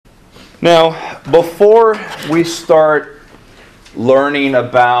Now, before we start learning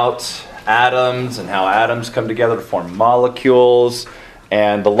about atoms and how atoms come together to form molecules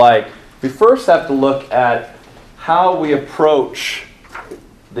and the like, we first have to look at how we approach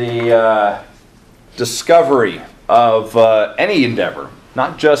the discovery of any endeavor,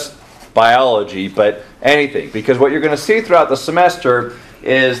 not just biology, but anything. Because what you're going to see throughout the semester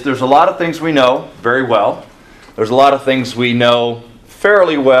is there's a lot of things we know very well. There's a lot of things we know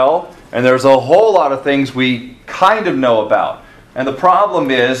fairly well. And there's a whole lot of things we kind of know about. And the problem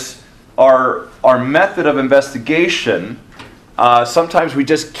is our method of investigation, sometimes we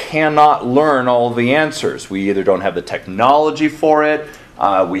just cannot learn all the answers. We either don't have the technology for it,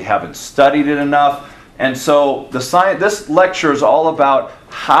 we haven't studied it enough. And so this lecture is all about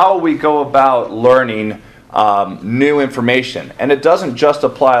how we go about learning new information. And it doesn't just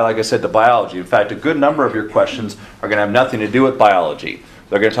apply, like I said, to biology. In fact, a good number of your questions are going to have nothing to do with biology.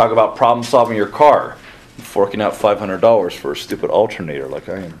 They're going to talk about problem solving your car, forking out $500 for a stupid alternator like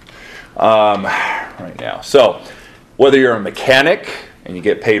I am right now. So whether you're a mechanic and you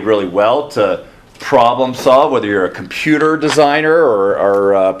get paid really well to problem solve, whether you're a computer designer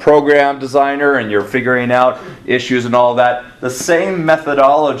or a program designer and you're figuring out issues and all that, the same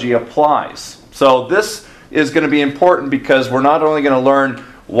methodology applies. So this is going to be important because we're not only going to learn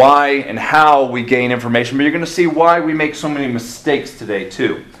why and how we gain information, but you're going to see why we make so many mistakes today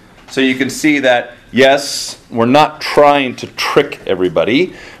too. So you can see that, yes, we're not trying to trick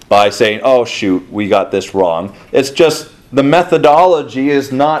everybody by saying, oh shoot, we got this wrong. It's just the methodology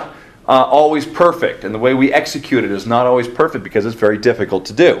is not always perfect, and the way we execute it is not always perfect because it's very difficult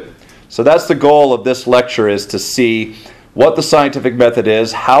to do. So that's the goal of this lecture, is to see what the scientific method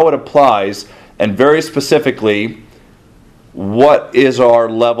is, how it applies, and very specifically, what is our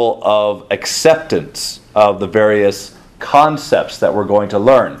level of acceptance of the various concepts that we're going to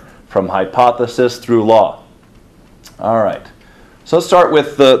learn, from hypothesis through law. All right. So let's start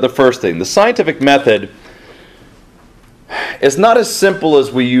with the first thing. The scientific method is not as simple as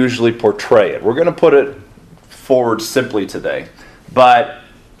we usually portray it. We're going to put it forward simply today, but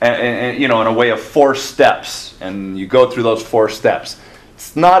in a way of 4 steps, and you go through those 4 steps.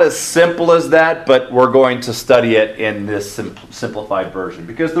 It's not as simple as that, but we're going to study it in this simplified version.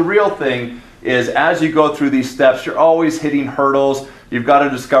 Because the real thing is, as you go through these steps, you're always hitting hurdles. You've got to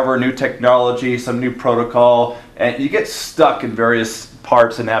discover new technology, some new protocol, and you get stuck in various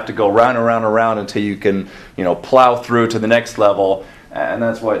parts and have to go round and round and round until you can, plow through to the next level. And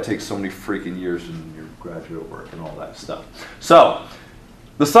that's why it takes so many freaking years in your graduate work and all that stuff. So,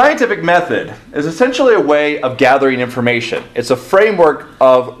 the scientific method is essentially a way of gathering information. It's a framework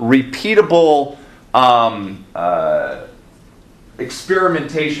of repeatable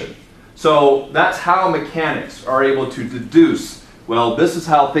experimentation. So that's how mechanics are able to deduce, well, this is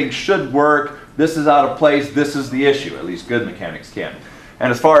how things should work, this is out of place, this is the issue. At least good mechanics can.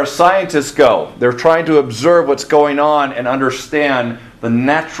 And as far as scientists go, they're trying to observe what's going on and understand the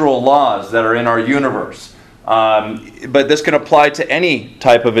natural laws that are in our universe. But this can apply to any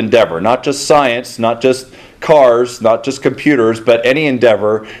type of endeavor, not just science, not just cars, not just computers, but any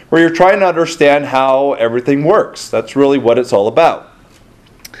endeavor where you're trying to understand how everything works. That's really what it's all about.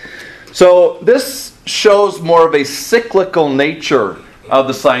 So this shows more of a cyclical nature of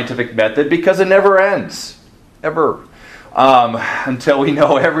the scientific method because it never ends, ever, until we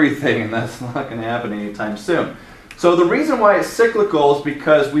know everything, and that's not going to happen anytime soon. So the reason why it's cyclical is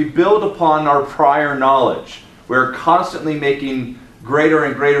because we build upon our prior knowledge. We're constantly making greater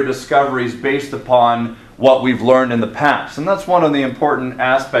and greater discoveries based upon what we've learned in the past. And that's one of the important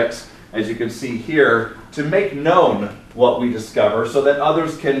aspects, as you can see here, to make known what we discover so that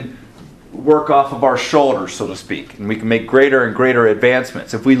others can work off of our shoulders, so to speak, and we can make greater and greater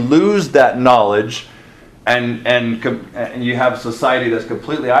advancements. If we lose that knowledge and you have a society that's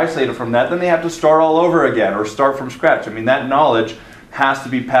completely isolated from that, then they have to start all over again or start from scratch. I mean, that knowledge has to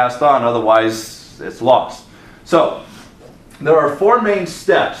be passed on, otherwise it's lost. So, there are 4 main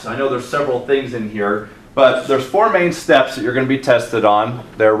steps. I know there's several things in here, but there's 4 main steps that you're going to be tested on.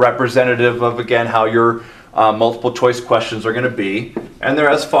 They're representative of, again, how your multiple choice questions are going to be. And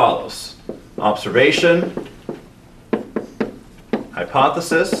they're as follows: observation,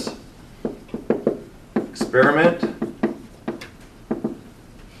 hypothesis, experiment,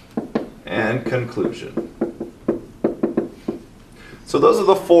 and conclusion. So those are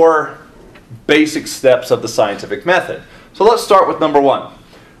the 4 basic steps of the scientific method. So let's start with number 1,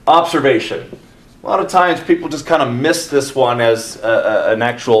 observation. A lot of times people just kind of miss this one as an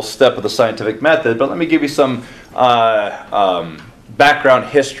actual step of the scientific method, but let me give you some background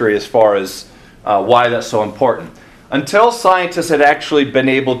history as far as why that's so important. until scientists had actually been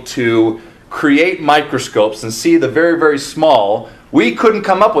able to create microscopes and see the very, very small, we couldn't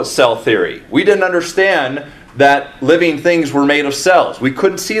come up with cell theory. We didn't understand that living things were made of cells. We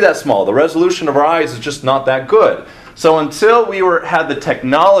couldn't see that small. The resolution of our eyes is just not that good. So until we had the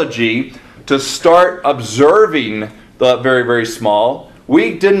technology to start observing the very, very small,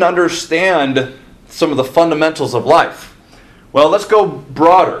 we didn't understand some of the fundamentals of life. Well, let's go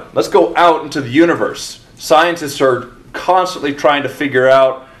broader. Let's go out into the universe. Scientists are constantly trying to figure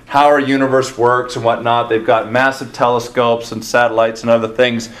out how our universe works and whatnot. They've got massive telescopes and satellites and other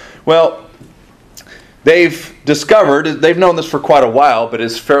things. Well, they've discovered, they've known this for quite a while, but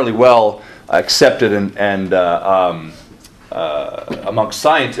it's fairly well accepted and amongst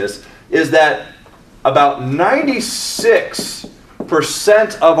scientists, is that about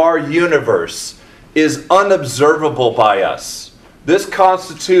 96% of our universe is unobservable by us. This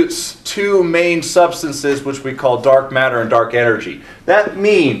constitutes two main substances which we call dark matter and dark energy. That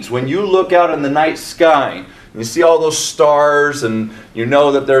means when you look out in the night sky, and you see all those stars and you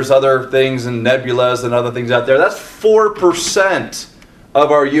know that there's other things and nebulas and other things out there, that's 4%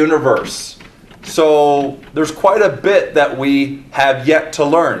 of our universe. So there's quite a bit that we have yet to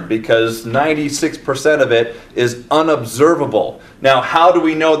learn because 96% of it is unobservable. Now, how do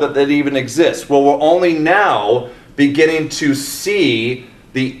we know that that even exists? Well, we're only now beginning to see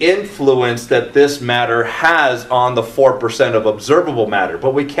the influence that this matter has on the 4% of observable matter,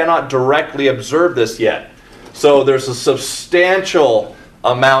 but we cannot directly observe this yet. So there's a substantial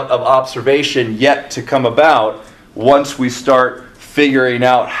amount of observation yet to come about once we start figuring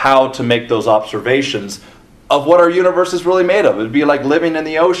out how to make those observations of what our universe is really made of. It would be like living in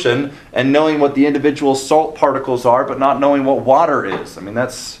the ocean and knowing what the individual salt particles are, but not knowing what water is. I mean,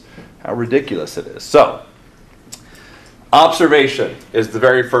 that's how ridiculous it is. So, observation is the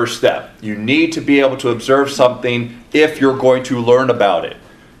very first step. You need to be able to observe something if you're going to learn about it.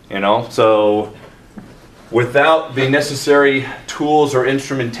 So without the necessary tools or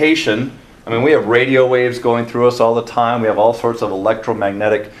instrumentation, I mean, we have radio waves going through us all the time. We have all sorts of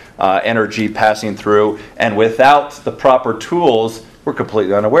electromagnetic energy passing through. And without the proper tools, we're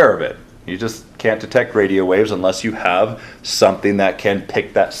completely unaware of it. You just can't detect radio waves unless you have something that can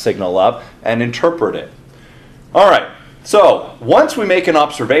pick that signal up and interpret it. All right. So once we make an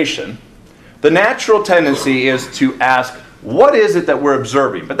observation, the natural tendency is to ask, what is it that we're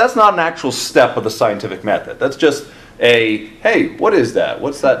observing? But that's not an actual step of the scientific method. That's just hey, what is that?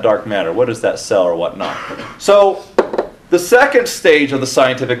 What's that dark matter? What is that cell or whatnot? So the second stage of the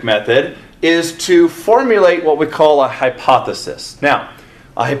scientific method is to formulate what we call a hypothesis. Now,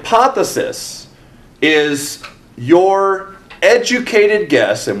 a hypothesis is your educated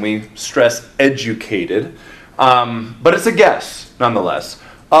guess, and we stress educated, but it's a guess, nonetheless,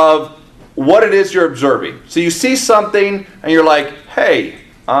 of what it is you're observing. So you see something, and you're like, hey,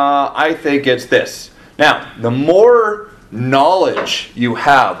 I think it's this. Now, the more knowledge you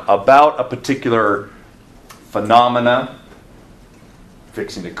have about a particular phenomena,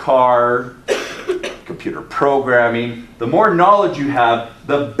 fixing a car, computer programming, the more knowledge you have,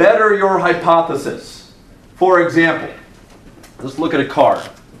 the better your hypothesis. For example, let's look at a car.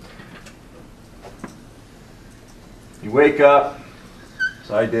 You wake up, as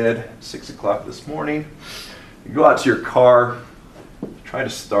I did, at 6 o'clock this morning. You go out to your car, try to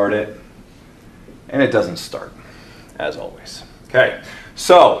start it, and it doesn't start, as always. Okay,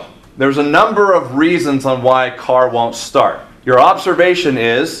 so there's a number of reasons on why a car won't start. Your observation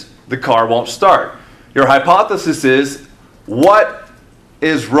is the car won't start. Your hypothesis is what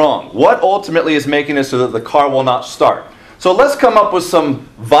is wrong? What ultimately is making it so that the car will not start? So let's come up with some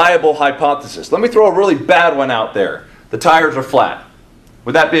viable hypothesis. Let me throw a really bad one out there. The tires are flat.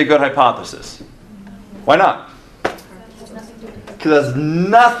 Would that be a good hypothesis? Why not? Because it has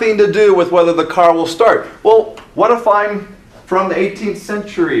nothing to do with whether the car will start. Well, what if I'm from the 18th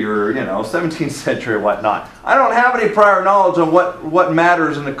century or 17th century or whatnot? I don't have any prior knowledge on what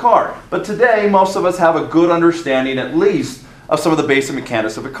matters in a car. But today, most of us have a good understanding, at least, of some of the basic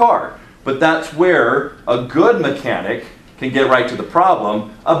mechanics of a car. But that's where a good mechanic can get right to the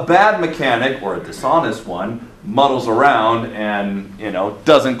problem. A bad mechanic, or a dishonest one, muddles around and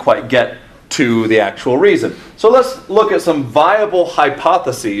doesn't quite get to the actual reason. So let's look at some viable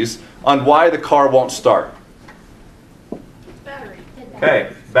hypotheses on why the car won't start. Battery.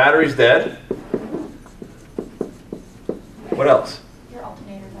 Okay, battery's dead. What else? Your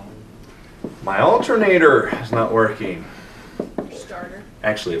alternator died. My alternator is not working. Your starter.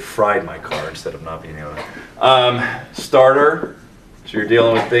 Actually, it fried my car instead of not being able to. Starter. So you're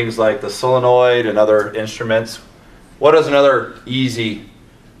dealing with things like the solenoid and other instruments. What is another easy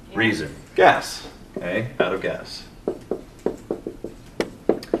reason? Gas. Okay, out of gas.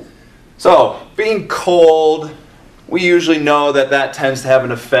 So, being cold, we usually know that that tends to have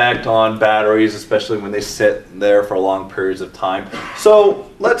an effect on batteries, especially when they sit there for long periods of time.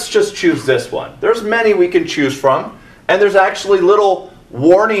 So, let's just choose this one. There's many we can choose from, and there's actually little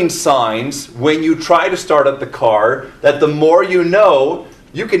warning signs when you try to start up the car that the more you know,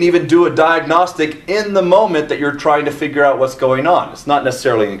 you can even do a diagnostic in the moment that you're trying to figure out what's going on. It's not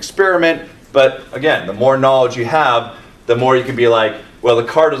necessarily an experiment, but again, the more knowledge you have, the more you can be like, well, the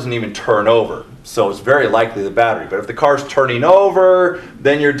car doesn't even turn over, so it's very likely the battery. But if the car's turning over,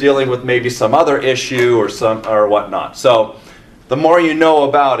 then you're dealing with maybe some other issue or whatnot. So the more you know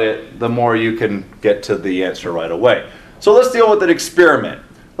about it, the more you can get to the answer right away. So let's deal with an experiment.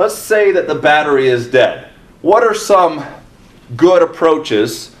 Let's say that the battery is dead. What are some good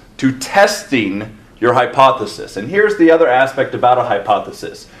approaches to testing your hypothesis? And here's the other aspect about a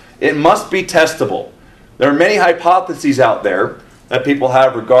hypothesis. It must be testable. There are many hypotheses out there that people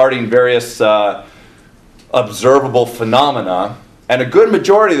have regarding various observable phenomena, and a good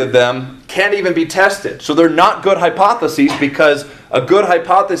majority of them can't even be tested. So they're not good hypotheses because a good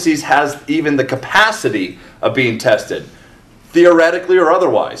hypothesis has even the capacity of being tested, theoretically or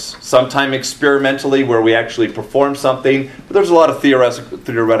otherwise. Sometime experimentally where we actually perform something, but there's a lot of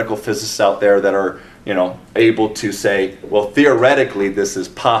theoretical physicists out there that are able to say, well, theoretically this is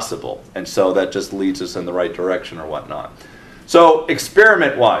possible, and so that just leads us in the right direction or whatnot. So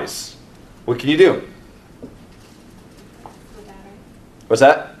experiment-wise, what can you do? The battery. What's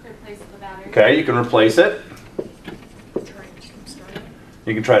that? Replace the battery. Okay, you can replace it. Try and jumpstart it.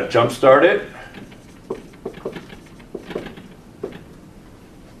 You can try to jump start it.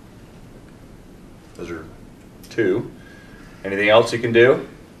 Those are two. Anything else you can do?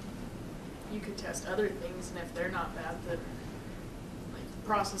 You could test other things, and if they're not bad, the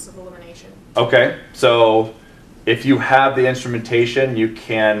process of elimination. Okay, so if you have the instrumentation, you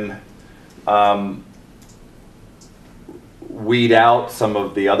can weed out some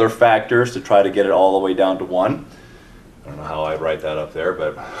of the other factors to try to get it all the way down to 1. I don't know how I write that up there,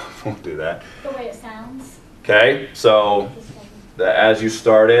 but we'll do that. The way it sounds. Okay, so as you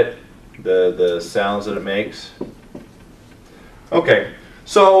start it, the sounds that it makes. Okay,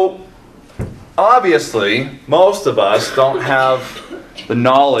 so obviously most of us don't have the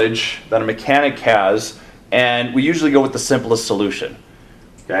knowledge that a mechanic has, and we usually go with the simplest solution.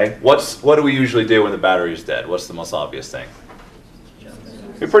 Okay, what do we usually do when the battery is dead? What's the most obvious thing?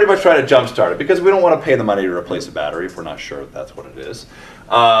 We pretty much try to jump start it because we don't want to pay the money to replace a battery if we're not sure that that's what it is.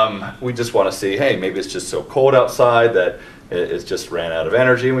 We just want to see, hey, maybe it's just so cold outside that it just ran out of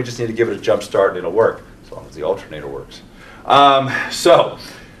energy, and we just need to give it a jump start and it'll work, as long as the alternator works. So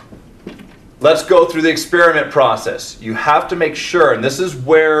let's go through the experiment process. You have to make sure, and this is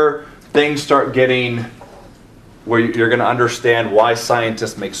where things start getting, where you're going to understand why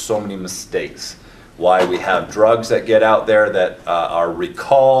scientists make so many mistakes, why we have drugs that get out there that are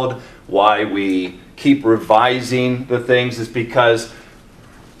recalled, why we keep revising the things, is because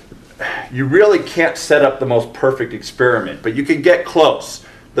you really can't set up the most perfect experiment, but you can get close.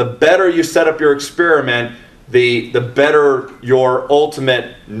 The better you set up your experiment, the better your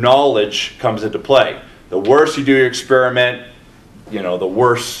ultimate knowledge comes into play. The worse you do your experiment, the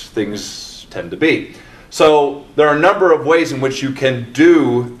worse things tend to be. So there are a number of ways in which you can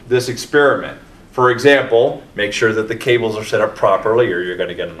do this experiment. For example, make sure that the cables are set up properly, or you're going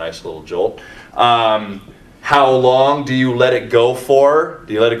to get a nice little jolt. How long do you let it go for?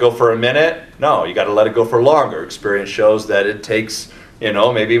 Do you let it go for a minute? No, you got to let it go for longer. Experience shows that it takes,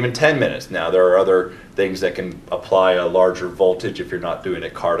 maybe even 10 minutes. Now there are other things that can apply a larger voltage if you're not doing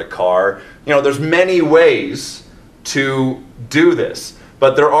it car to car. There's many ways to do this,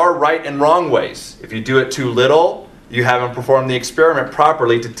 but there are right and wrong ways. If you do it too little, you haven't performed the experiment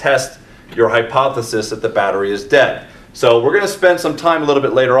properly to test your hypothesis that the battery is dead. So we're going to spend some time a little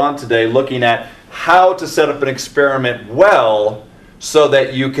bit later on today looking at how to set up an experiment well so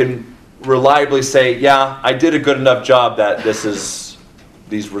that you can reliably say, yeah, I did a good enough job that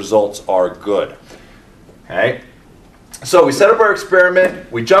these results are good. Okay? So we set up our experiment,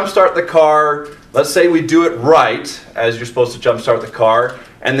 we jumpstart the car. Let's say we do it right, as you're supposed to jumpstart the car,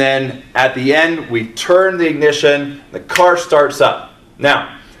 and then at the end we turn the ignition, the car starts up.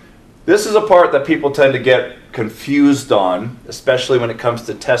 Now, this is a part that people tend to get confused on, especially when it comes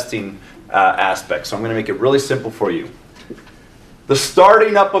to testing aspects. So I'm going to make it really simple for you. The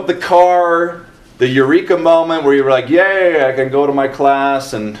starting up of the car, the eureka moment where you're like, yay, I can go to my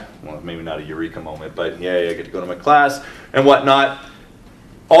class, and, well, maybe not a eureka moment, but yay, I get to go to my class and whatnot.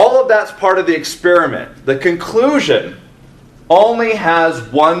 All of that's part of the experiment. The conclusion only has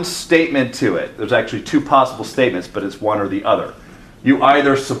one statement to it. There's actually two possible statements, but it's one or the other. You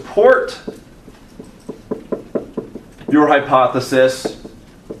either support your hypothesis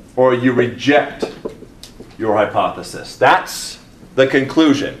or you reject your hypothesis. That's the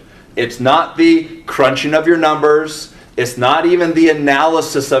conclusion. It's not the crunching of your numbers. It's not even the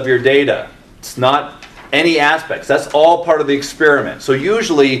analysis of your data. It's not any aspects. That's all part of the experiment. So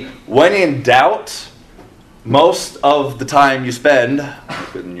usually, when in doubt, most of the time you spend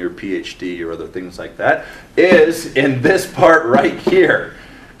in your PhD or other things like that is in this part right here.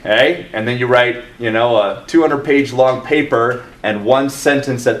 Okay? And then you write, a 200-page long paper and one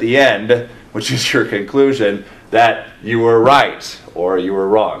sentence at the end, which is your conclusion, that you were right or you were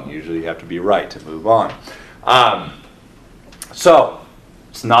wrong. Usually you have to be right to move on. So,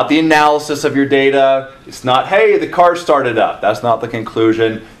 it's not the analysis of your data. It's not, hey, the car started up. That's not the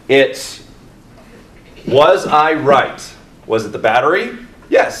conclusion. It's, was I right? Was it the battery?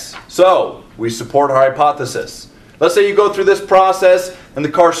 Yes. So, we support our hypothesis. Let's say you go through this process and the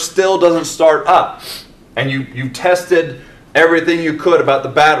car still doesn't start up. And you tested everything you could about the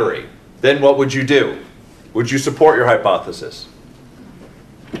battery. Then what would you do? Would you support your hypothesis?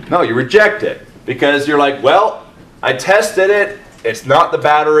 No, you reject it. Because you're like, well, I tested it. It's not the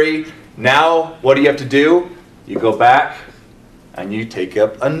battery. Now, what do you have to do? You go back and you take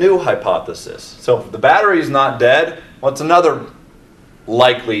up a new hypothesis. So if the battery is not dead, what's another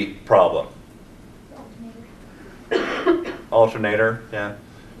likely problem? Alternator, yeah.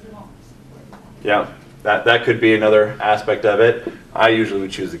 Yeah, that could be another aspect of it. I usually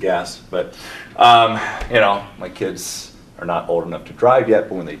would choose the gas, but my kids are not old enough to drive yet,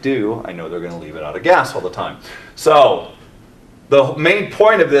 but when they do, I know they're going to leave it out of gas all the time. So the main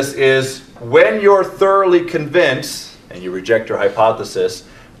point of this is when you're thoroughly convinced and you reject your hypothesis,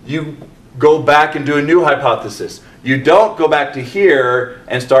 you go back and do a new hypothesis. You don't go back to here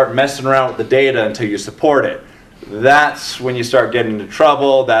and start messing around with the data until you support it. That's when you start getting into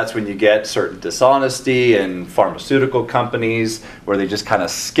trouble. That's when you get certain dishonesty in pharmaceutical companies where they just kind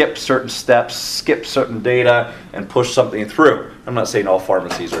of skip certain steps, skip certain data, and push something through. I'm not saying all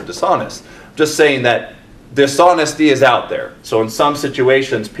pharmacies are dishonest. I'm just saying that dishonesty is out there. So in some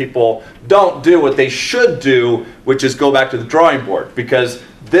situations, people don't do what they should do, which is go back to the drawing board, because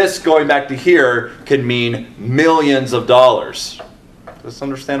this going back to here can mean millions of dollars. It's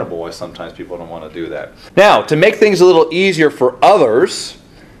understandable why sometimes people don't want to do that. Now, to make things a little easier for others,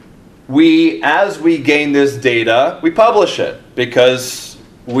 as we gain this data, we publish it because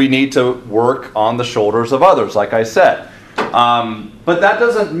we need to work on the shoulders of others, like I said. But that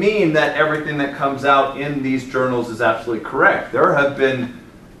doesn't mean that everything that comes out in these journals is absolutely correct. There have been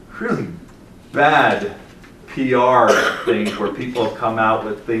really bad PR things where people have come out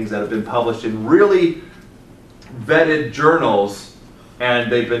with things that have been published in really vetted journals,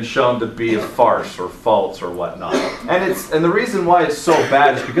 and they've been shown to be a farce or false or whatnot. And the reason why it's so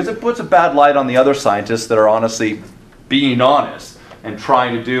bad is because it puts a bad light on the other scientists that are honestly being honest and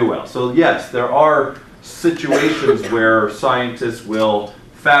trying to do well. So yes, there are situations where scientists will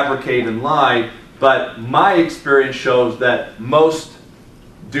fabricate and lie, but my experience shows that most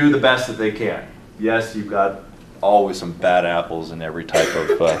do the best that they can. Yes, you've got always some bad apples in every type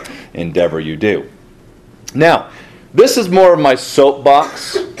of endeavor you do. Now, this is more of my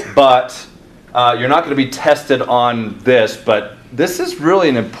soapbox, but you're not going to be tested on this, but this is really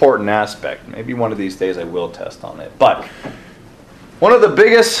an important aspect. Maybe one of these days I will test on it. But one of the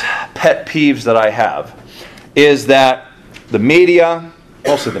biggest pet peeves that I have is that the media,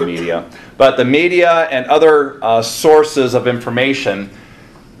 mostly the media, but the media and other sources of information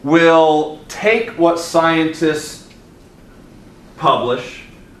will take what scientists publish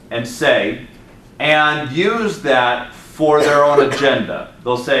and say and use that for their own agenda.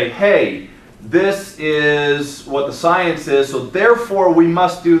 They'll say, hey, this is what the science is, so therefore we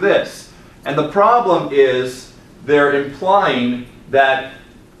must do this. And the problem is they're implying that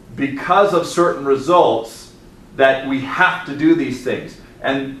because of certain results that we have to do these things.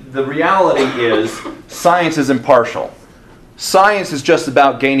 And the reality is science is impartial. Science is just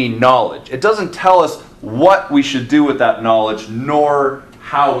about gaining knowledge. It doesn't tell us what we should do with that knowledge, nor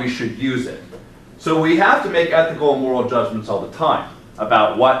how we should use it. So we have to make ethical and moral judgments all the time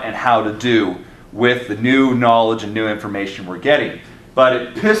about what and how to do with the new knowledge and new information we're getting. But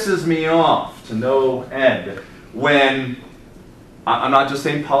it pisses me off to no end when, I'm not just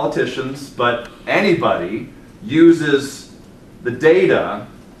saying politicians, but anybody uses the data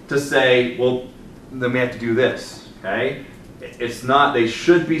to say, well, then we have to do this, okay? It's not, they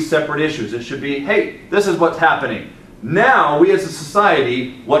should be separate issues. It should be, hey, this is what's happening. Now, we as a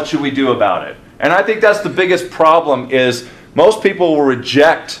society, what should we do about it? And I think that's the biggest problem is most people will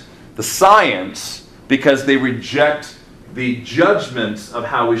reject the science because they reject the judgments of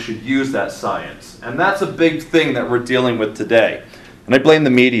how we should use that science. And that's a big thing that we're dealing with today. And I blame the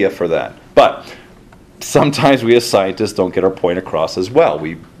media for that. But sometimes we as scientists don't get our point across as well.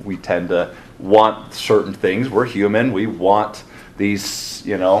 We tend to want certain things. We're human. We want these,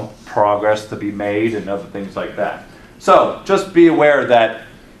 progress to be made and other things like that. So just be aware that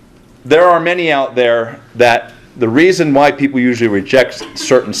there are many out there that the reason why people usually reject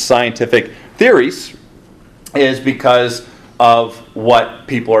certain scientific theories is because of what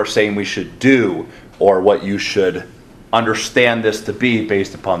people are saying we should do or what you should understand this to be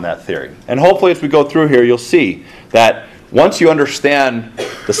based upon that theory. And hopefully as we go through here, you'll see that once you understand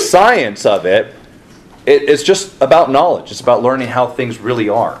the science of it, it's just about knowledge. It's about learning how things really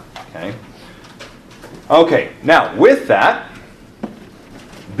are. Okay, now with that,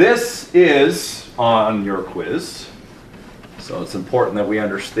 this is on your quiz. So it's important that we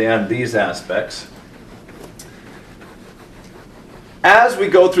understand these aspects. As we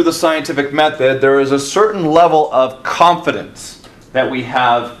go through the scientific method, there is a certain level of confidence that we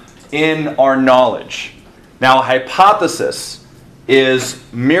have in our knowledge. Now, a hypothesis is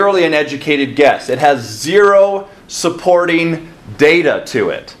merely an educated guess. It has zero supporting data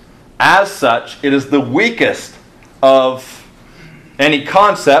to it. As such, it is the weakest of any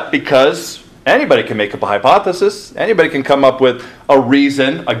concept because anybody can make up a hypothesis. Anybody can come up with a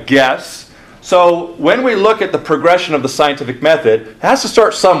reason, a guess. So when we look at the progression of the scientific method, it has to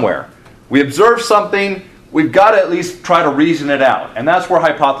start somewhere. We observe something, we've got to at least try to reason it out. And that's where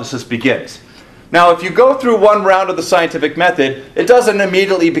hypothesis begins. Now, if you go through one round of the scientific method, it doesn't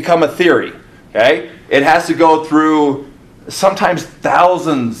immediately become a theory. It has to go through sometimes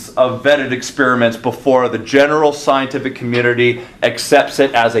thousands of vetted experiments before the general scientific community accepts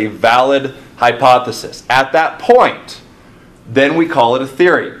it as a valid hypothesis. At that point, then we call it a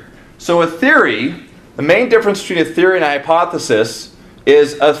theory. So a theory, the main difference between a theory and a hypothesis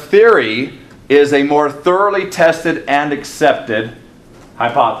is a theory is a more thoroughly tested and accepted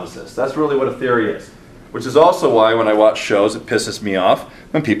hypothesis. That's really what a theory is. Which is also why when I watch shows, it pisses me off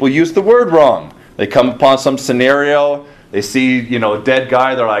when people use the word wrong. They come upon some scenario, they see, a dead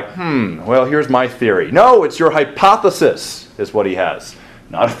guy, they're like, well, here's my theory. No, it's your hypothesis is what he has.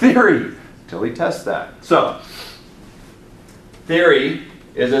 Not a theory, until he tests that. So, theory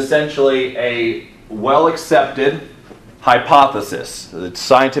is essentially a well-accepted hypothesis. The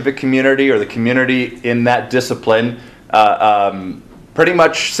scientific community or the community in that discipline pretty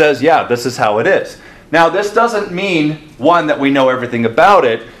much says, yeah, this is how it is. Now, this doesn't mean, one, that we know everything about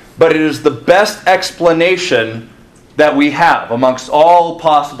it, but it is the best explanation that we have amongst all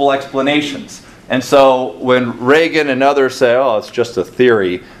possible explanations. And so when Reagan and others say, oh, it's just a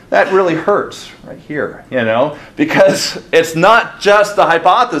theory, that really hurts right here, because it's not just a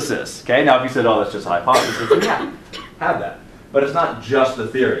hypothesis. Now if you said, oh, that's just a hypothesis, then yeah, have that. But it's not just a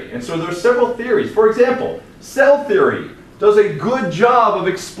theory. And so there's several theories. For example, cell theory does a good job of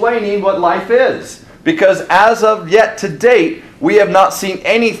explaining what life is. Because as of yet to date, we have not seen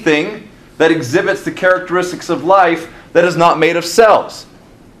anything that exhibits the characteristics of life that is not made of cells.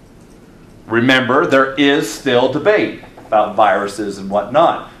 Remember, there is still debate about viruses and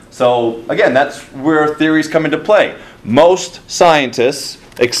whatnot. So, again, that's where theories come into play. Most scientists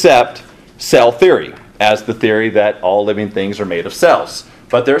accept cell theory as the theory that all living things are made of cells.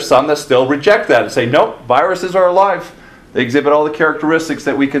 But there's some that still reject that and say, nope, viruses are alive. They exhibit all the characteristics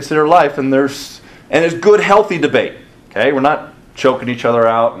that we consider life, and there's good, healthy debate. We're not choking each other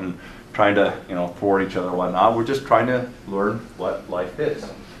out and trying to, thwart each other and whatnot. We're just trying to learn what life is.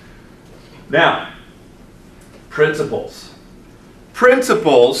 Now, principles.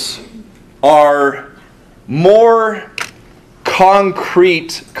 Principles are more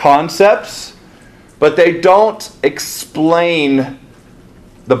concrete concepts, but they don't explain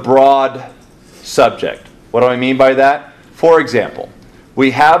the broad subject. What do I mean by that? For example,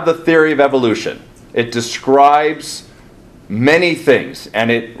 we have the theory of evolution. It describes many things,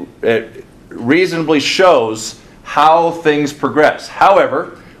 and it reasonably shows how things progress.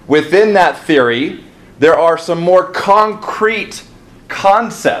 However, within that theory, there are some more concrete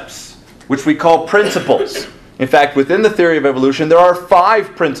concepts, which we call principles. In fact, within the theory of evolution, there are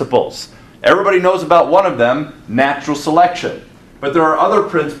 5 principles. Everybody knows about one of them, natural selection. But there are other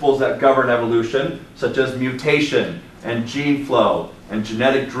principles that govern evolution, such as mutation and gene flow and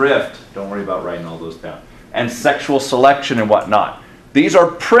genetic drift. Don't worry about writing all those down. And sexual selection and whatnot. These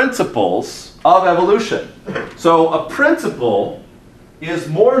are principles of evolution. So a principle is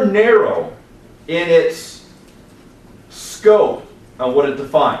more narrow in its scope on what it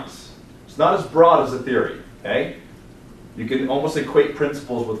defines. It's not as broad as a theory. Okay? You can almost equate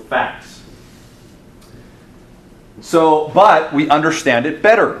principles with facts. But we understand it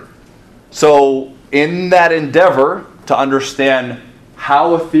better. So in that endeavor to understand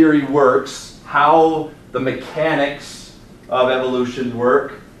how a theory works, how the mechanics of evolution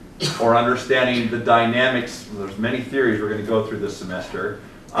work, or understanding the dynamics, there's many theories we're going to go through this semester,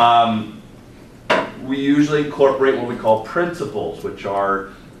 we usually incorporate what we call principles, which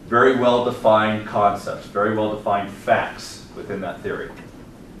are very well-defined concepts, very well-defined facts within that theory.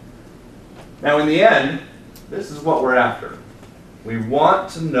 Now in the end, this is what we're after. We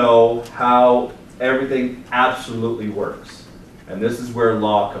want to know how everything absolutely works. And this is where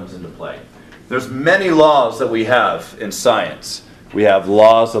law comes into play. There's many laws that we have in science. We have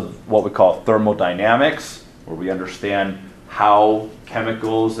laws of what we call thermodynamics, where we understand how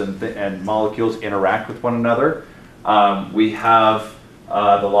chemicals and molecules interact with one another. We have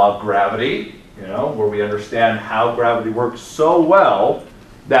the law of gravity, where we understand how gravity works so well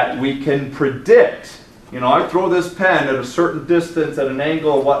that we can predict. I throw this pen at a certain distance, at an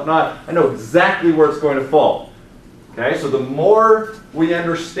angle and whatnot, I know exactly where it's going to fall. Okay, so the more we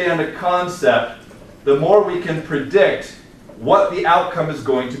understand a concept, the more we can predict what the outcome is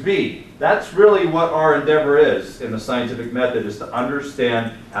going to be. That's really what our endeavor is in the scientific method, is to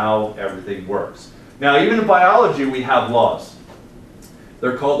understand how everything works. Now, even in biology, we have laws.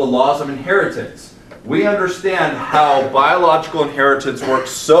 They're called the laws of inheritance. We understand how biological inheritance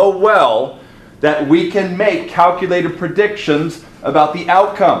works so well that we can make calculated predictions about the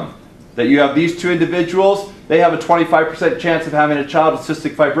outcome. That you have these two individuals, they have a 25% chance of having a child with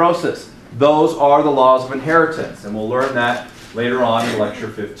cystic fibrosis. Those are the laws of inheritance, and we'll learn that later on in lecture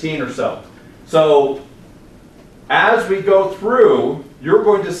 15 or so. So, as we go through, you're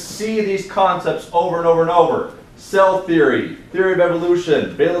going to see these concepts over and over and over. Cell theory, theory of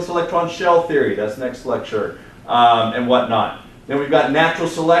evolution, valence electron shell theory, that's next lecture, and whatnot. Then we've got natural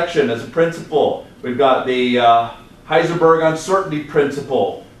selection as a principle. We've got the Heisenberg uncertainty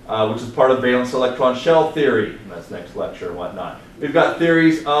principle, which is part of valence electron shell theory. And that's next lecture and whatnot. We've got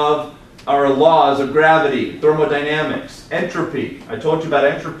theories of our laws of gravity, thermodynamics, entropy. I told you about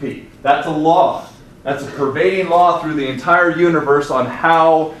entropy. That's a law. That's a pervading law through the entire universe on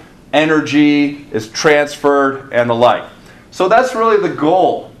how energy is transferred and the like. So that's really the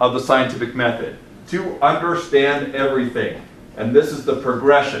goal of the scientific method, to understand everything. And this is the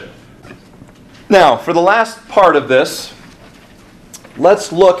progression. Now, for the last part of this,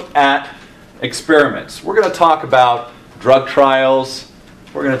 let's look at experiments. We're going to talk about drug trials.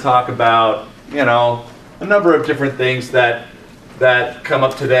 We're going to talk about, a number of different things that come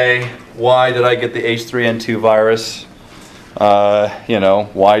up today. Why did I get the H3N2 virus?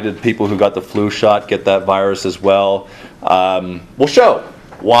 Why did people who got the flu shot get that virus as well? We'll show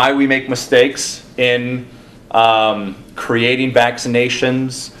why we make mistakes in creating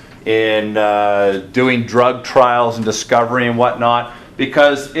vaccinations, in doing drug trials and discovery and whatnot,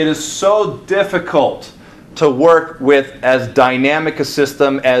 because it is so difficult to work with as dynamic a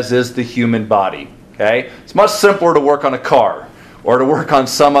system as is the human body. Okay? It's much simpler to work on a car or to work on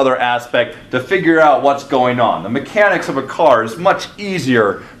some other aspect to figure out what's going on. The mechanics of a car is much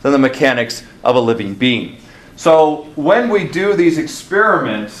easier than the mechanics of a living being. So when we do these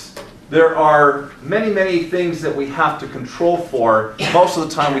experiments, there are many, many things that we have to control for. Most of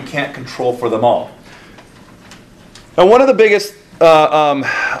the time we can't control for them all. Now, one of the biggest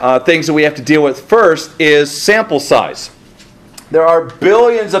things that we have to deal with first is sample size. There are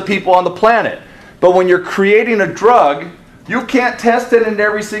billions of people on the planet, but when you're creating a drug, you can't test it in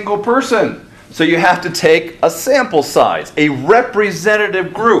every single person. So you have to take a sample size, a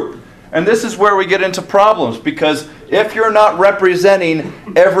representative group. And this is where we get into problems, because if you're not representing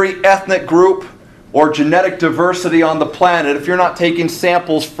every ethnic group or genetic diversity on the planet, if you're not taking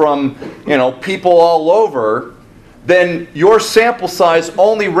samples from, people all over, then your sample size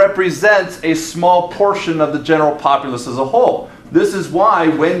only represents a small portion of the general populace as a whole. This is why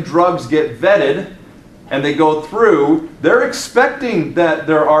when drugs get vetted and they go through, they're expecting that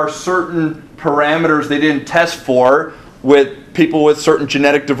there are certain parameters they didn't test for with people with certain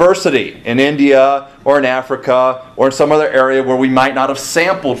genetic diversity in India or in Africa or in some other area where we might not have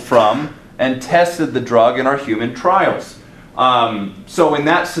sampled from and tested the drug in our human trials. So in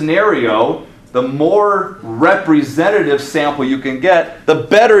that scenario, the more representative sample you can get, the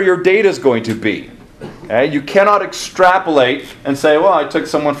better your data is going to be. Okay? You cannot extrapolate and say, well, I took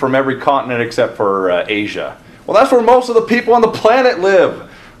someone from every continent except for Asia. Well, that's where most of the people on the planet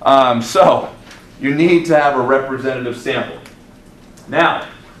live. So you need to have a representative sample. Now,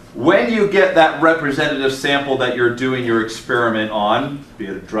 when you get that representative sample that you're doing your experiment on, be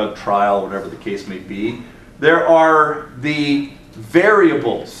it a drug trial, whatever the case may be, there are the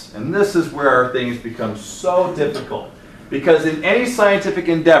variables. And this is where things become so difficult. Because in any scientific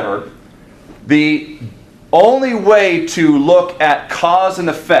endeavor, the only way to look at cause and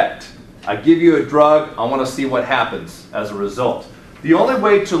effect, I give you a drug, I want to see what happens as a result. The only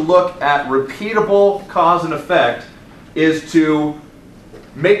way to look at repeatable cause and effect is to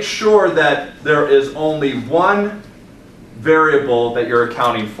make sure that there is only one variable that you're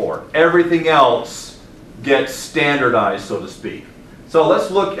accounting for. Everything else gets standardized, so to speak. So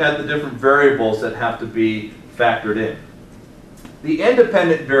let's look at the different variables that have to be factored in. The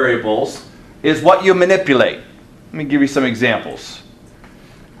independent variables is what you manipulate. Let me give you some examples.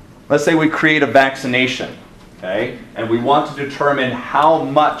 Let's say we create a vaccination, okay? And we want to determine how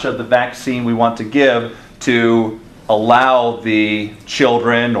much of the vaccine we want to give to allow the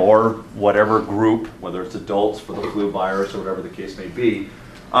children or whatever group, whether it's adults for the flu virus or whatever the case may be,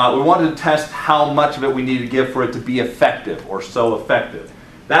 we want to test how much of it we need to give for it to be effective or so effective.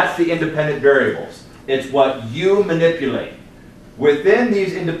 That's the independent variables. It's what you manipulate. Within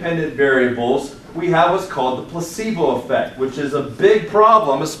these independent variables, we have what's called the placebo effect, which is a big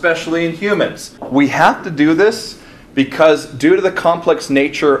problem, especially in humans. We have to do this because due to the complex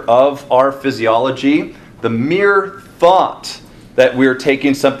nature of our physiology, the mere thought that we're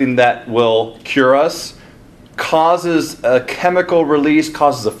taking something that will cure us causes a chemical release,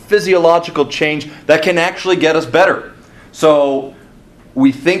 causes a physiological change that can actually get us better. So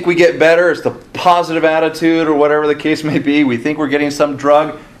we think we get better, it's the positive attitude or whatever the case may be, we think we're getting some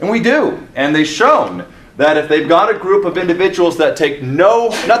drug, and we do. And they've shown that if they've got a group of individuals that take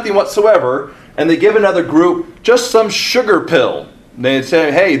nothing whatsoever, and they give another group just some sugar pill, they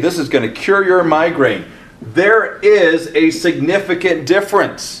say, hey, this is going to cure your migraine, there is a significant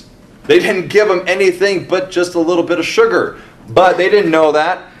difference. They didn't give them anything but just a little bit of sugar. But they didn't know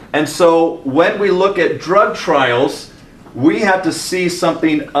that. And so when we look at drug trials, we have to see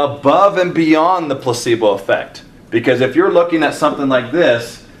something above and beyond the placebo effect. Because if you're looking at something like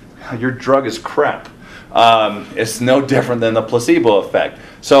this, your drug is crap. It's no different than the placebo effect.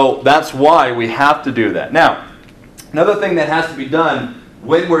 So that's why we have to do that. Now, another thing that has to be done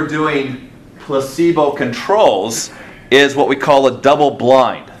when we're doing placebo controls is what we call a double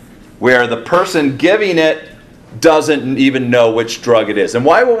blind, where the person giving it doesn't even know which drug it is. And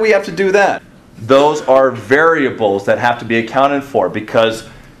why would we have to do that? Those are variables that have to be accounted for, because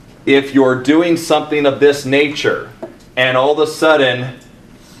if you're doing something of this nature and all of a sudden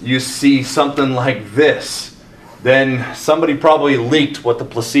you see something like this, then somebody probably leaked what the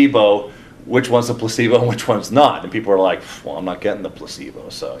placebo, which one's the placebo and which one's not. And people are like, well, I'm not getting the placebo,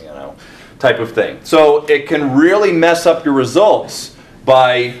 so, you know, type of thing. So it can really mess up your results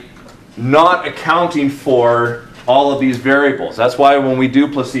by not accounting for all of these variables. That's why when we do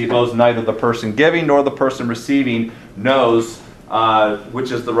placebos, neither the person giving nor the person receiving knows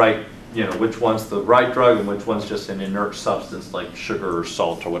which is the right, which one's the right drug and which one's just an inert substance like sugar or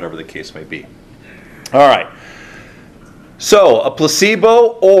salt or whatever the case may be. All right. So a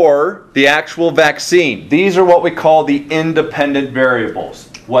placebo or the actual vaccine. These are what we call the independent variables.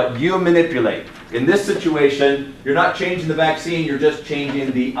 What you manipulate. In this situation, you're not changing the vaccine, you're just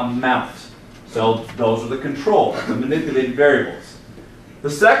changing the amount. So those are the control, the manipulated variables. The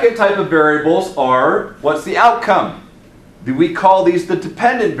second type of variables are, what's the outcome? We call these the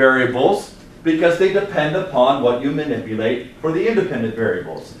dependent variables because they depend upon what you manipulate for the independent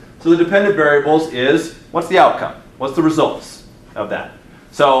variables. So the dependent variables is, what's the outcome? What's the results of that?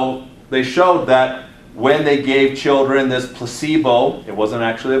 So they showed that when they gave children this placebo, it wasn't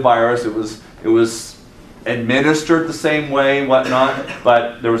actually a virus, it was administered the same way and whatnot,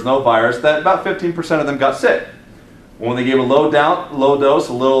 but there was no virus, that about 15% of them got sick. When they gave a low dose,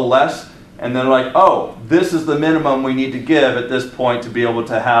 a little less, and they're like, oh, this is the minimum we need to give at this point to be able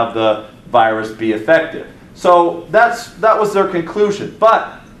to have the virus be effective. So that was their conclusion.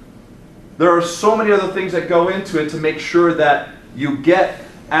 But there are so many other things that go into it to make sure that you get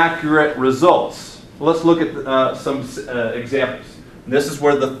accurate results. Let's look at some examples. And this is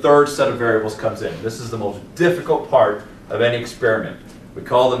where the third set of variables comes in. This is the most difficult part of any experiment. We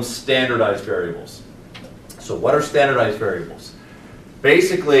call them standardized variables. So what are standardized variables?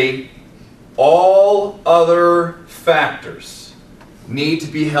 Basically, all other factors need to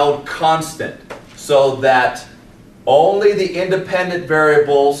be held constant so that only the independent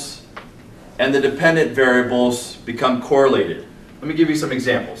variables and the dependent variables become correlated. Let me give you some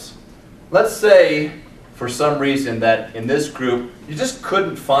examples. Let's say, for some reason, that in this group, you just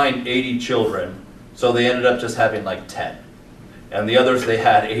couldn't find 80 children, so they ended up just having like 10. And the others, they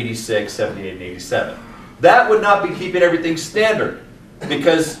had 86, 78, and 87. That would not be keeping everything standard.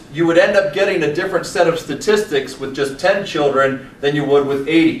 because you would end up getting a different set of statistics with just 10 children than you would with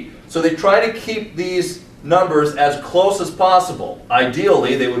 80. So they try to keep these numbers as close as possible.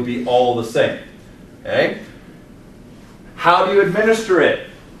 Ideally, they would be all the same. Okay? How do you administer it?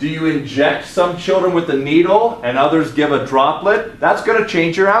 Do you inject some children with a needle and others give a droplet? That's going to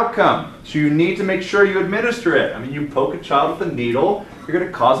change your outcome. So you need to make sure you administer it. I mean, you poke a child with a needle, you're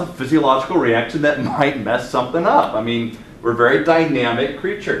going to cause a physiological reaction that might mess something up. I mean, we're very dynamic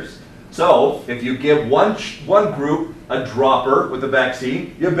creatures. So if you give one group a dropper with a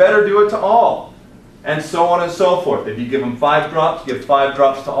vaccine, you better do it to all. And so on and so forth. If you give them 5 drops, give 5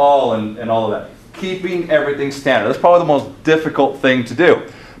 drops to all and all of that. Keeping everything standard. That's probably the most difficult thing to do.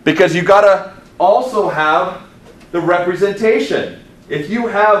 Because you've got to also have the representation. If you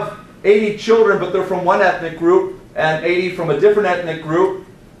have 80 children, but they're from one ethnic group, and 80 from a different ethnic group,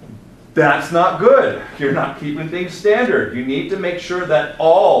 that's not good. You're not keeping things standard. You need to make sure that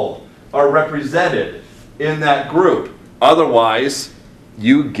all are represented in that group. Otherwise,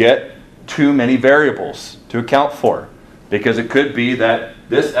 you get too many variables to account for. Because it could be that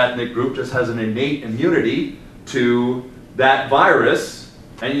this ethnic group just has an innate immunity to that virus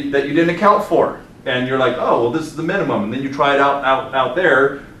and that you didn't account for. And you're like, oh, well, this is the minimum. And then you try it out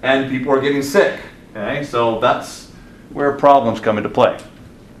there, and people are getting sick. Okay, so that's where problems come into play.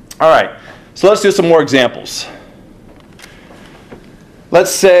 All right, so let's do some more examples. Let's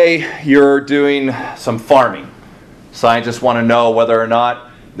say you're doing some farming. Scientists want to know whether or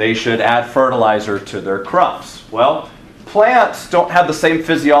not they should add fertilizer to their crops. Well, plants don't have the same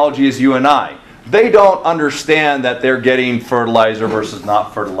physiology as you and I. They don't understand that they're getting fertilizer versus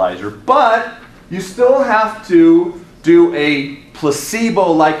not fertilizer, but you still have to do a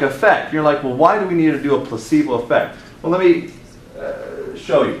placebo-like effect. You're like, well, why do we need to do a placebo effect? Well, let me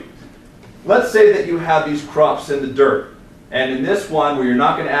show you. Let's say that you have these crops in the dirt, and in this one where you're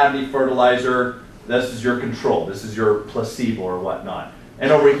not going to add any fertilizer, this is your control. This is your placebo or whatnot.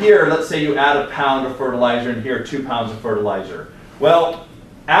 And over here, let's say you add 1 pound of fertilizer, and here 2 pounds of fertilizer. Well,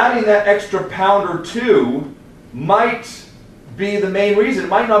 adding that extra pound or 2 might be the main reason. It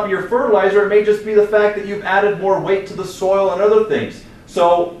might not be your fertilizer. It may just be the fact that you've added more weight to the soil and other things.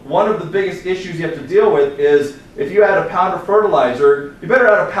 So one of the biggest issues you have to deal with is if you add 1 pound of fertilizer, you better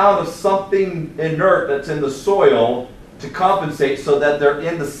add 1 pound of something inert that's in the soil to compensate so that they're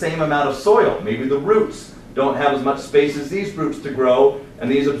in the same amount of soil. Maybe the roots don't have as much space as these roots to grow, and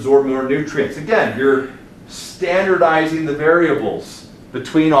these absorb more nutrients. Again, you're standardizing the variables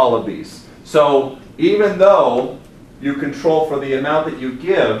between all of these. So even though you control for the amount that you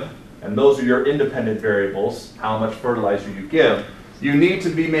give, and those are your independent variables, how much fertilizer you give, you need to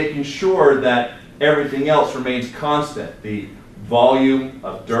be making sure that everything else remains constant. The volume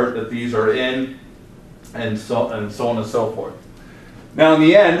of dirt that these are in, and so on and so forth. Now in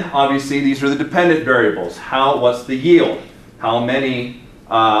the end, obviously, these are the dependent variables. What's the yield? How many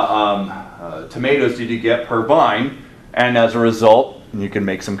tomatoes did you get per vine? And as a result, you can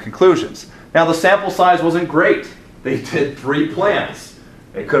make some conclusions. Now the sample size wasn't great. They did 3 plants.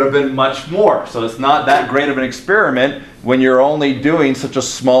 It could have been much more. So it's not that great of an experiment when you're only doing such a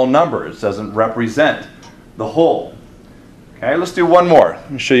small number. It doesn't represent the whole. Okay, let's do one more.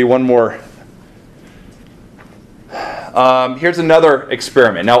 Let me show you one more. Here's another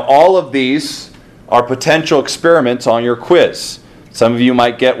experiment. Now all of these are potential experiments on your quiz. Some of you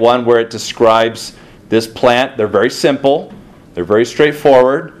might get one where it describes this plant. They're very simple. They're very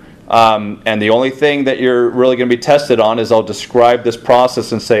straightforward. And the only thing that you're really going to be tested on is I'll describe this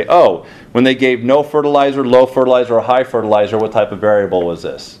process and say, oh, when they gave no fertilizer, low fertilizer, or high fertilizer, what type of variable was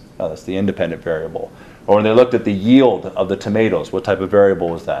this? Oh, that's the independent variable. Or when they looked at the yield of the tomatoes, what type of variable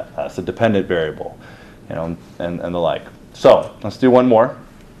was that? That's the dependent variable, you know, and the like. So let's do one more.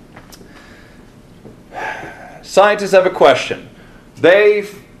 Scientists have a question. They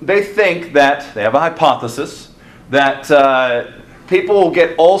think that, they have a hypothesis, that people will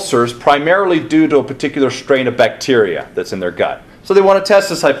get ulcers primarily due to a particular strain of bacteria that's in their gut. So they want to test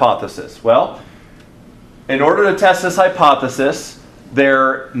this hypothesis. Well, in order to test this hypothesis,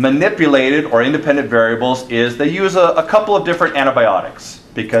 their manipulated or independent variables is they use a couple of different antibiotics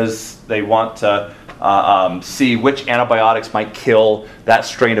because they want to see which antibiotics might kill that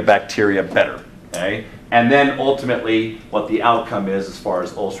strain of bacteria better. Okay? And then ultimately what the outcome is as far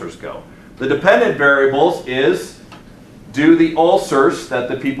as ulcers go. The dependent variables is, do the ulcers that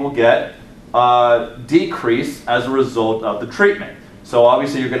the people get decrease as a result of the treatment? So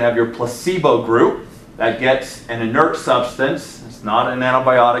obviously you're going to have your placebo group that gets an inert substance. It's not an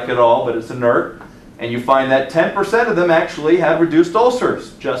antibiotic at all, but it's inert. And you find that 10% of them actually have reduced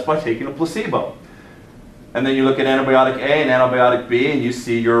ulcers just by taking a placebo. and then you look at antibiotic A and antibiotic B, and you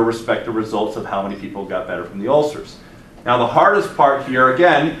see your respective results of how many people got better from the ulcers. Now the hardest part here,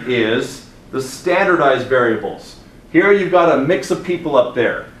 again, is the standardized variables. Here you've got a mix of people up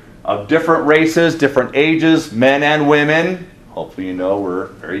there, of different races, different ages, men and women. Hopefully you know we're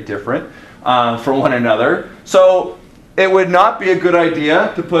very different from one another. So it would not be a good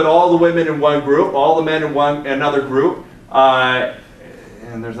idea to put all the women in one group, all the men in another group,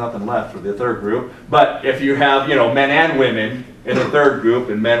 and there's nothing left for the third group. But if you have, men and women in the third group,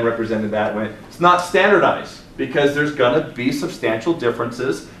 and men represented that way, it's not standardized because there's going to be substantial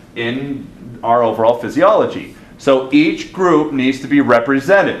differences in our overall physiology. So each group needs to be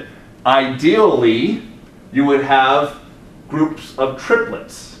represented. Ideally, you would have groups of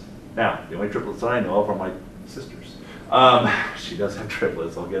triplets. Now, the only triplets that I know of are my sister's. She does have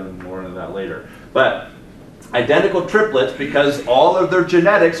triplets. I'll get more into that later. But identical triplets, because all of their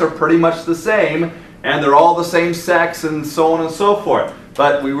genetics are pretty much the same, and they're all the same sex and so on and so forth.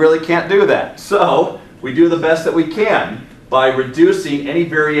 But we really can't do that. So we do the best that we can by reducing any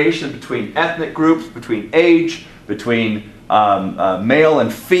variation between ethnic groups, between age, between male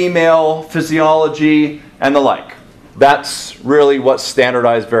and female physiology, and the like. That's really what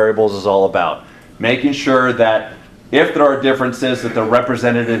standardized variables is all about. Making sure that if there are differences, that they're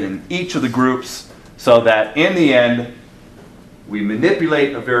represented in each of the groups, so that in the end, we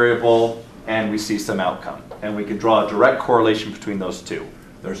manipulate a variable and we see some outcome. And we can draw a direct correlation between those two.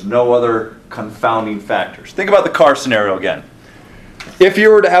 There's no other confounding factors. Think about the car scenario again. If you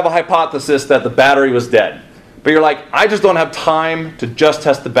were to have a hypothesis that the battery was dead, but you're like, I just don't have time to just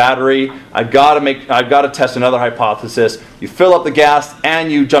test the battery. I've got to test another hypothesis. You fill up the gas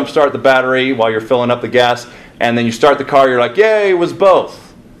and you jump start the battery while you're filling up the gas, and then you start the car, you're like, yay, it was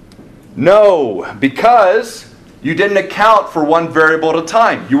both. No, because you didn't account for one variable at a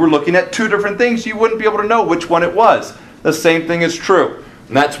time. You were looking at two different things. You wouldn't be able to know which one it was. The same thing is true.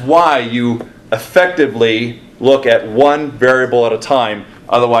 And that's why you effectively look at one variable at a time.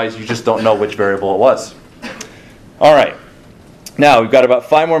 Otherwise, you just don't know which variable it was. All right. Now, we've got about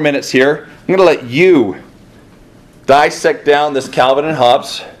 5 more minutes here. I'm going to let you dissect down this Calvin and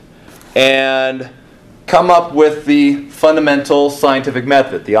Hobbes and come up with the fundamental scientific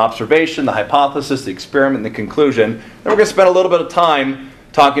method, the observation, the hypothesis, the experiment, and the conclusion. Then we're going to spend a little bit of time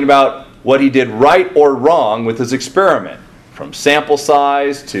talking about what he did right or wrong with his experiment, from sample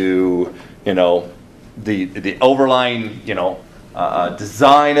size to, the overlying,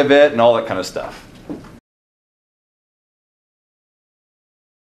 design of it and all that kind of stuff.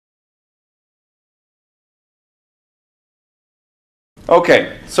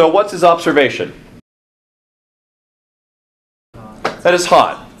 Okay, so what's his observation? That is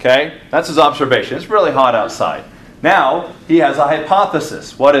hot, okay? That's his observation. It's really hot outside. Now, he has a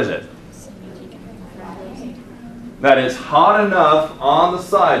hypothesis. What is it? That it's hot enough on the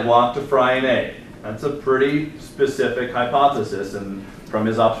sidewalk to fry an egg. That's a pretty specific hypothesis, and from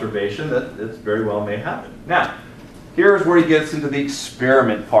his observation, that it very well may happen. Now, here's where he gets into the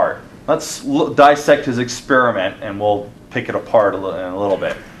experiment part. Let's dissect his experiment, and we'll pick it apart in a little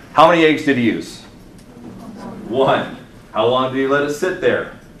bit. How many eggs did he use? 1. How long did he let it sit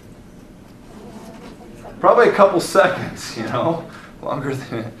there? Probably a couple seconds, longer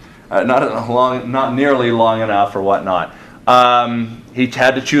than, not nearly long enough or whatnot. He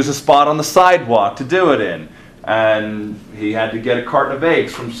had to choose a spot on the sidewalk to do it in, and he had to get a carton of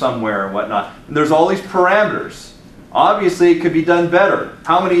eggs from somewhere and whatnot. And there's all these parameters. Obviously, it could be done better.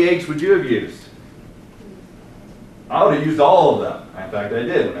 How many eggs would you have used? I would have used all of them. In fact, I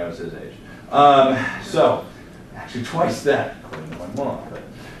did when I was his age. Actually twice that, according to my mom. But,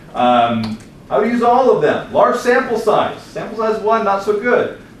 I would use all of them. Large sample size. Sample size 1, not so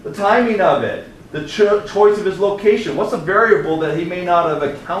good. The timing of it. The choice of his location. What's a variable that he may not have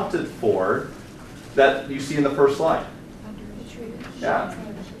accounted for that you see in the first slide? Yeah.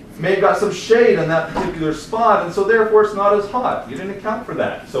 May have got some shade in that particular spot, and so therefore it's not as hot. You didn't account for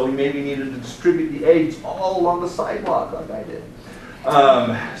that. So he maybe needed to distribute the eggs all along the sidewalk like I did.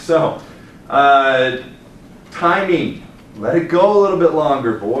 Timing. Let it go a little bit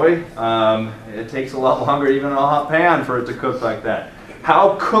longer, boy. It takes a lot longer even in a hot pan for it to cook like that.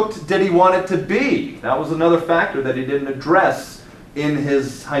 How cooked did he want it to be? That was another factor that he didn't address in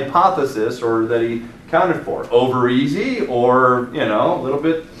his hypothesis, or that he accounted for. Over easy, or, a little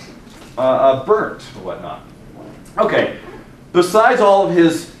bit burnt or whatnot. Okay, besides all of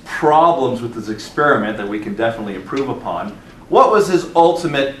his problems with his experiment that we can definitely improve upon, what was his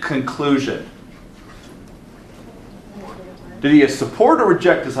ultimate conclusion? Did he support or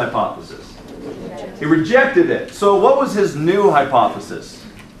reject his hypothesis? He rejected it. So what was his new hypothesis?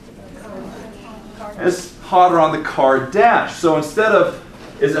 It's hotter on the car dash. So instead of,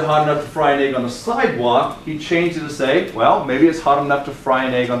 is it hot enough to fry an egg on the sidewalk, he changed it to say, well, maybe it's hot enough to fry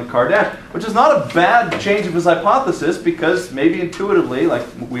an egg on the car dash, which is not a bad change of his hypothesis, because maybe intuitively, like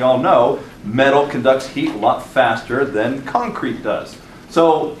we all know, metal conducts heat a lot faster than concrete does.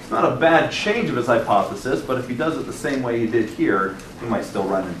 So it's not a bad change of his hypothesis, but if he does it the same way he did here, he might still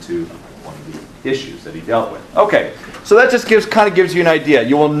run into one of the issues that he dealt with. Okay, so that just kind of gives you an idea.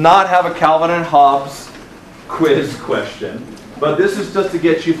 You will not have a Calvin and Hobbes quiz question, but this is just to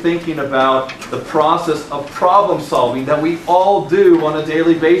get you thinking about the process of problem solving that we all do on a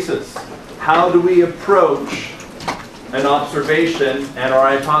daily basis. How do we approach an observation and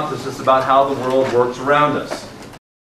our hypothesis about how the world works around us?